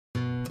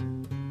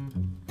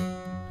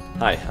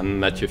Hi, I'm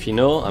Matthieu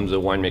Finot. I'm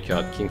the winemaker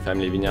at King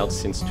Family Vineyards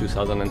since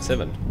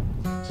 2007.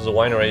 So the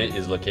winery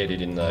is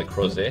located in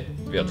Crozet,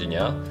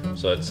 Virginia.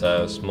 So it's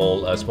a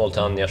small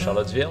town near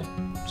Charlottesville.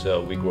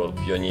 So we grow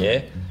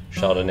Viognier,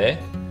 Chardonnay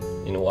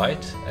in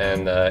white,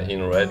 and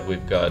in red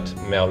we've got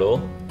Merlot,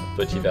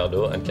 Petit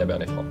Verdot, and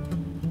Cabernet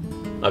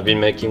Franc. I've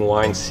been making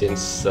wine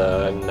since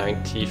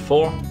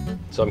 '94.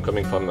 So I'm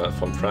coming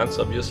from France,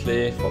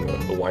 obviously, from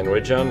the wine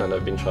region, and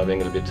I've been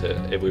traveling a little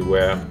bit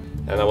everywhere.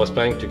 And I was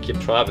planning to keep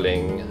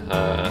traveling,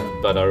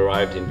 but I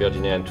arrived in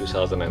Virginia in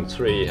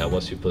 2003. I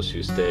was supposed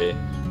to stay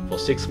for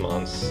 6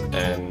 months,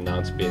 and now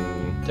it's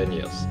been 10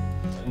 years.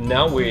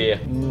 Now we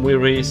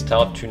really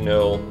start to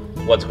know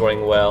what's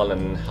going well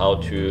and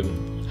how to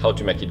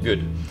make it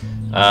good.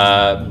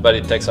 But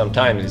it takes some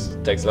time.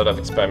 It takes a lot of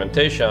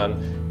experimentation.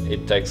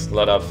 It takes a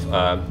lot of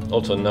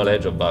also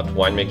knowledge about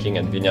winemaking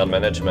and vineyard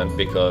management,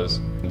 because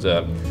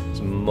the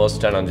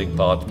most challenging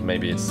part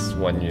maybe is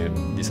when you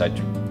decide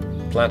to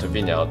plant a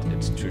vineyard,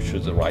 it's to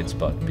choose the right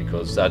spot,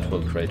 because that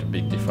will create a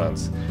big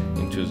difference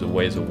into the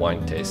way the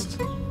wine tastes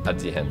at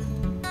the end.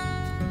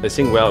 I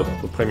think we're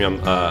a premium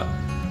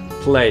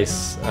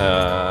place,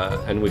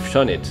 and we've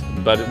shown it,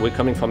 but we're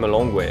coming from a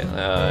long way.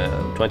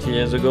 20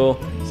 years ago,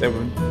 there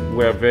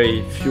were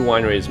very few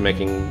wineries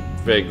making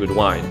very good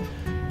wine.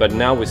 But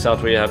now we start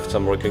to have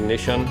some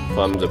recognition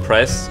from the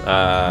press,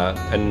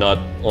 and not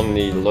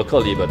only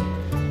locally, but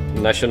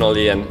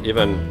nationally, and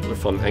even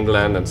from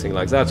England and things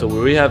like that. So we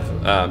really have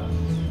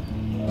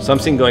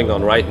something going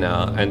on right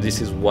now, and this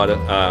is what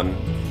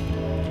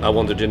I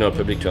want the general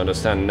public to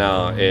understand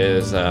now,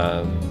 is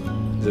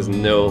there's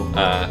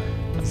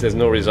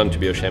no reason to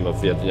be ashamed of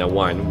Virginia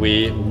wine.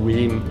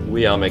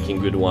 We are making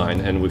good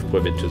wine, and we've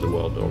proved it to the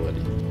world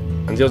already.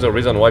 And the other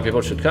reason why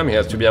people should come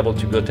here is to be able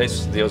to go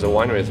taste the other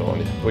wineries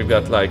around here. We've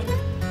got, like,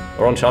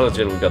 around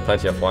Charlottesville, we've got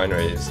plenty of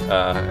wineries,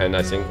 and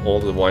I think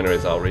all the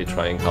wineries are really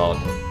trying hard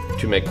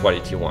to make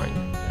quality wine.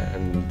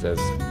 And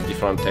there's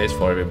different tastes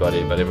for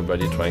everybody, but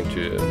everybody trying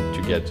to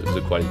get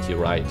the quality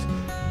right.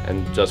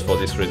 And just for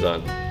this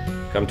reason,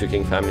 come to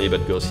King Family,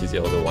 but go see the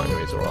other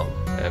wineries around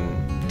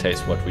and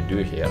taste what we do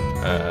here,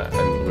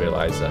 and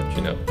realize that,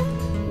 you know,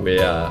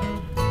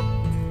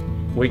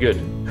 we're good.